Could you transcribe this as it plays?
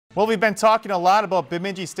Well, we've been talking a lot about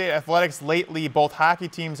Bemidji State athletics lately. Both hockey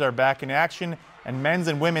teams are back in action, and men's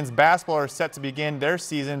and women's basketball are set to begin their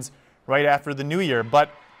seasons right after the new year.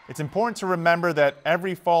 But it's important to remember that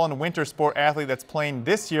every fall and winter sport athlete that's playing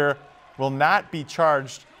this year will not be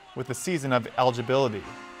charged with the season of eligibility.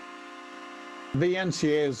 The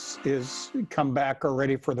NCAA is come back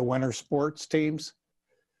already for the winter sports teams,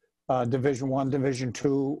 Division I, Division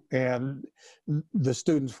II, and the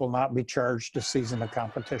students will not be charged a season of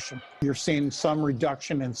competition. You're seeing some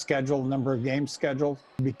reduction in number of games scheduled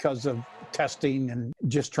because of testing and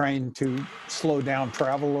just trying to slow down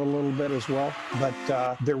travel a little bit as well.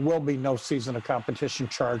 But there will be no season of competition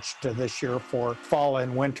charged this year for fall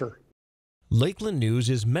and winter. Lakeland News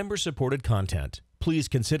is member-supported content. Please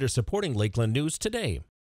consider supporting Lakeland News today.